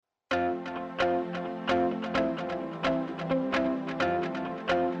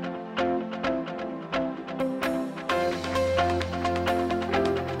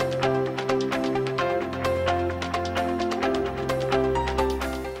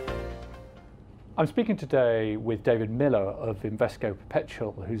I'm speaking today with David Millar of Invesco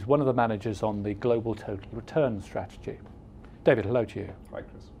Perpetual, who's one of the managers on the global total return strategy. David, hello to you. Hi,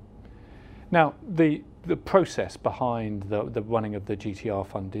 Chris. Now, the process behind the running of the GTR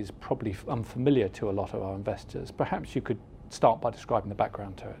fund is probably unfamiliar to a lot of our investors. Perhaps you could start by describing the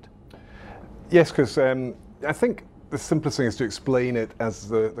background to it. Yes, Chris. I think the simplest thing is to explain it as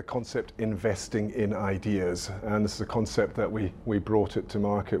the concept investing in ideas. And this is a concept that we brought it to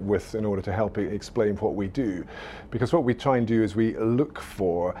market with in order to help explain what we do. Because what we try and do is we look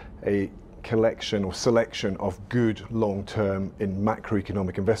for a collection or selection of good long-term in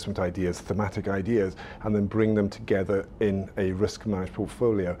macroeconomic investment ideas, thematic ideas, and then bring them together in a risk managed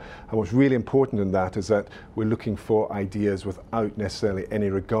portfolio. And what's really important in that is that we're looking for ideas without necessarily any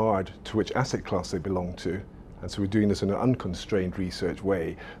regard to which asset class they belong to. And so we're doing this in an unconstrained research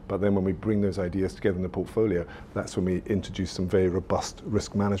way, but then when we bring those ideas together in the portfolio, that's when we introduce some very robust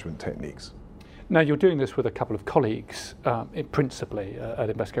risk management techniques. Now, you're doing this with a couple of colleagues, principally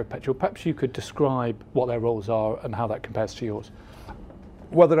at Invesco Perpetual. Perhaps you could describe what their roles are and how that compares to yours.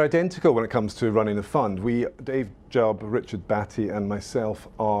 Well, they're identical when it comes to running the fund. Dave Jubb, Richard Batty and myself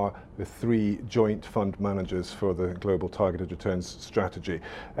are the three joint fund managers for the Global Targeted Returns strategy.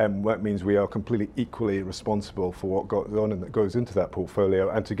 That means we are completely equally responsible for what goes on and that goes into that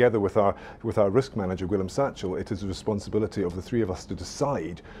portfolio. And together with our risk manager, Willem Satchel, it is the responsibility of the three of us to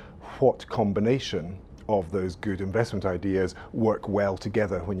decide what combination of those good investment ideas work well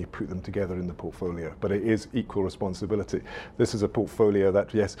together when you put them together in the portfolio. But it is equal responsibility. This is a portfolio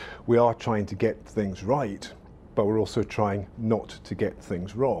that, yes, we are trying to get things right, but we're also trying not to get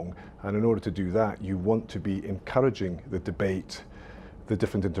things wrong. And in order to do that, you want to be encouraging the debate, the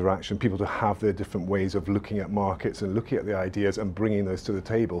different interaction, people to have their different ways of looking at markets and looking at the ideas and bringing those to the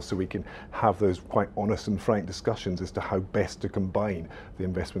table so we can have those quite honest and frank discussions as to how best to combine the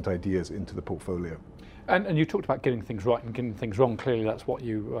investment ideas into the portfolio. And you talked about getting things right and getting things wrong. Clearly, that's what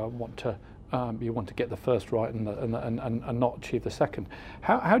you want to. You want to get the first right and not achieve the second.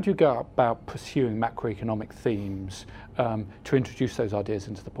 How do you go about pursuing macroeconomic themes to introduce those ideas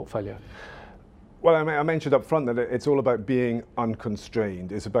into the portfolio? Well, I mentioned up front that it's all about being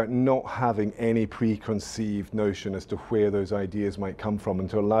unconstrained. It's about not having any preconceived notion as to where those ideas might come from, and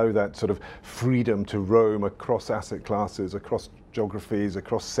to allow that sort of freedom to roam across asset classes, across geographies,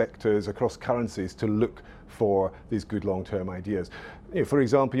 across sectors, across currencies, to look for these good long-term ideas. For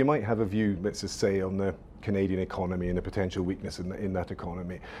example, you might have a view, let's just say, on the Canadian economy and the potential weakness in that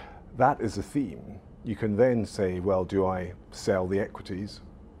economy. That is a theme. You can then say, well, do I sell the equities?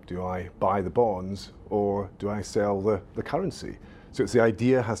 Do I buy the bonds, or do I sell the currency? So it's the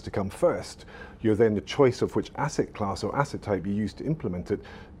idea has to come first. You're then the choice of which asset class or asset type you use to implement it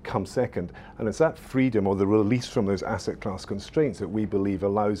comes second. And it's that freedom or the release from those asset class constraints that we believe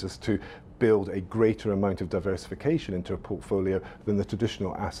allows us to build a greater amount of diversification into a portfolio than the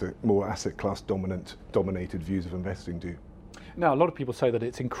traditional more asset class dominated views of investing do. Now, a lot of people say that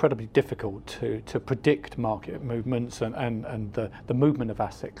it's incredibly difficult to predict market movements and the movement of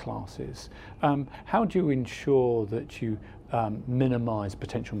asset classes. How do you ensure that you minimise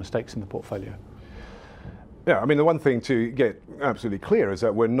potential mistakes in the portfolio? Yeah, I mean, the one thing to get absolutely clear is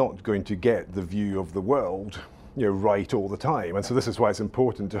that we're not going to get the view of the world right all the time. And so this is why it's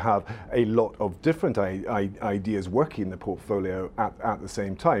important to have a lot of different ideas working in the portfolio at the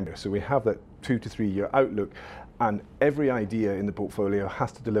same time. So we have that 2 to 3 year outlook, and every idea in the portfolio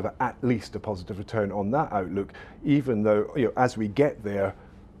has to deliver at least a positive return on that outlook, even though as we get there,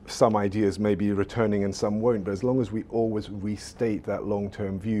 some ideas may be returning and some won't. But as long as we always restate that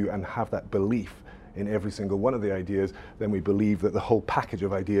long-term view and have that belief in every single one of the ideas, then we believe that the whole package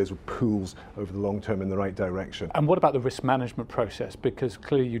of ideas pools over the long term in the right direction. And what about the risk management process? Because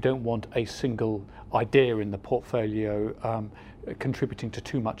clearly you don't want a single idea in the portfolio contributing to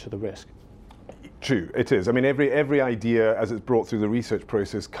too much of the risk. True, it is. I mean, every idea as it's brought through the research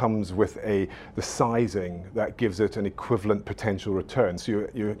process comes with the sizing that gives it an equivalent potential return. So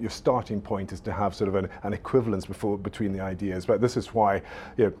your starting point is to have sort of an equivalence between the ideas. But this is why,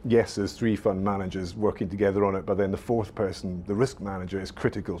 yes, there's three fund managers working together on it, but then the fourth person, the risk manager, is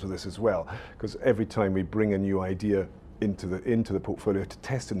critical to this as well. Because every time we bring a new idea into the portfolio to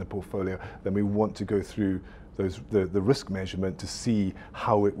test in the portfolio, then we want to go through the risk measurement to see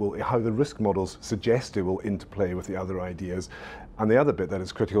how the risk models suggest it will interplay with the other ideas. And the other bit that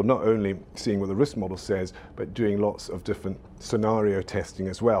is critical, not only seeing what the risk model says, but doing lots of different scenario testing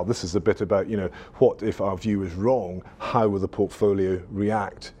as well. This is a bit about, what if our view is wrong? How will the portfolio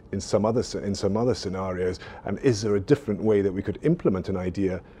react in some other scenarios? And is there a different way that we could implement an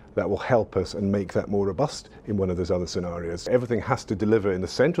idea that will help us and make that more robust in one of those other scenarios. Everything has to deliver in the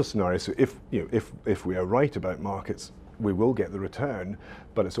central scenario, so if we are right about markets, we will get the return,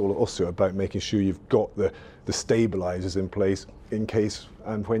 but it's also about making sure you've got the stabilizers in place in case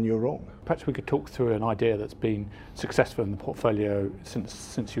and when you're wrong. Perhaps we could talk through an idea that's been successful in the portfolio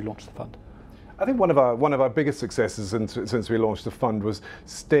since you launched the fund. I think one of our biggest successes since we launched the fund was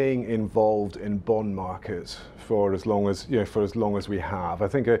staying involved in bond markets for as long as we have. I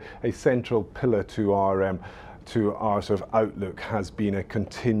think a central pillar to our sort of outlook has been a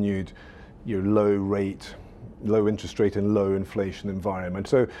continued low interest rate and low inflation environment.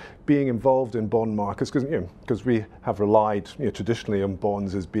 So being involved in bond markets, because we have relied traditionally on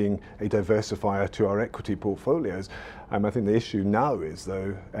bonds as being a diversifier to our equity portfolios. I think the issue now is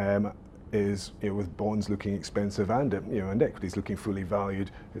though with bonds looking expensive and equities looking fully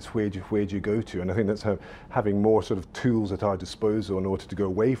valued, it's where do you go to? And I think that's having more sort of tools at our disposal in order to go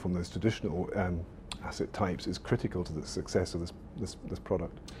away from those traditional asset types is critical to the success of this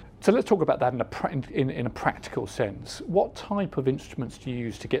product. So let's talk about that in a practical sense. What type of instruments do you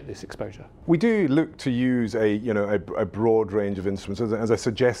use to get this exposure? We do look to use a broad range of instruments. As I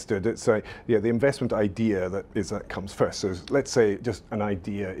suggested, it's the investment idea that comes first. So let's say just an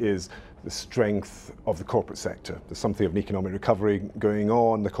idea is the strength of the corporate sector. There's something of an economic recovery going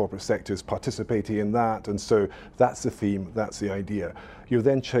on, the corporate sector is participating in that, and so that's the theme, that's the idea. You're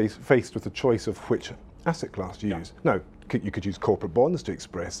then faced with the choice of which asset class to use. Now, you could use corporate bonds to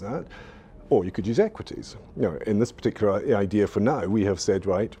express that, or you could use equities. In this particular idea for now, we have said,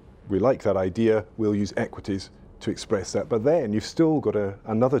 right, we like that idea, we'll use equities to express that. But then you've still got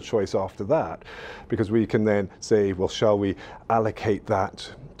another choice after that, because we can then say, well, shall we allocate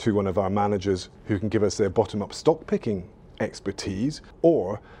that to one of our managers who can give us their bottom-up stock picking expertise,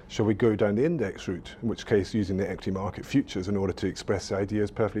 or shall we go down the index route, in which case using the equity market futures in order to express the idea is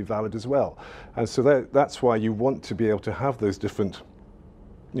perfectly valid as well. And so that's why you want to be able to have those different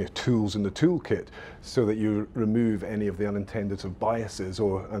tools in the toolkit, so that you remove any of the unintended sort of biases,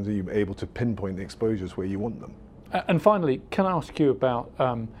 and you're able to pinpoint the exposures where you want them. And finally, can I ask you about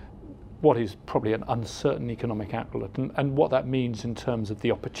what is probably an uncertain economic outlook, and what that means in terms of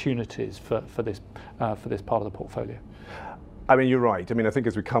the opportunities for this part of the portfolio? I mean, you're right. I mean, I think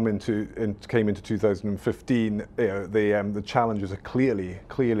as we came into 2015, the challenges are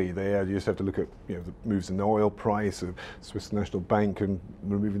clearly there. You just have to look at the moves in the oil price, the Swiss National Bank and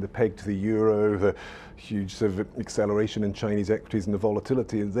removing the peg to the euro, the huge sort of acceleration in Chinese equities and the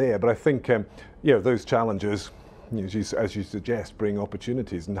volatility is there. But I think those challenges, as you suggest, bring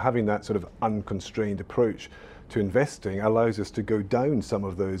opportunities, and having that sort of unconstrained approach to investing allows us to go down some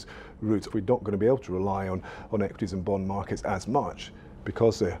of those routes. We're not going to be able to rely on equities and bond markets as much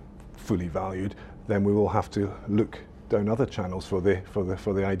because they're fully valued. Then we will have to look down other channels for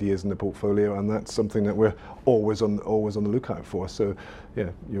the ideas in the portfolio, and that's something that we're always on the lookout for. So yeah,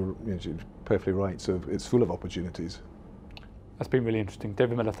 you're perfectly right. So it's full of opportunities. That's been really interesting.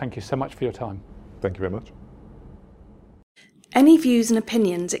 David Millar, thank you so much for your time. Thank you very much. Any views and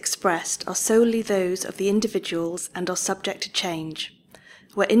opinions expressed are solely those of the individuals and are subject to change.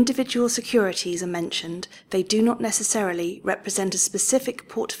 Where individual securities are mentioned, they do not necessarily represent a specific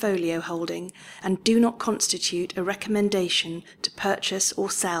portfolio holding and do not constitute a recommendation to purchase or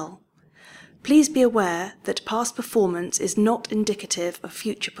sell. Please be aware that past performance is not indicative of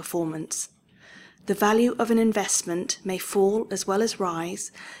future performance. The value of an investment may fall as well as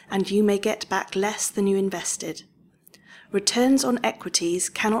rise, and you may get back less than you invested. Returns on equities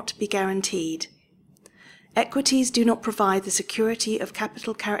cannot be guaranteed. Equities do not provide the security of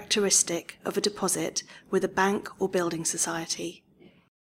capital characteristic of a deposit with a bank or building society.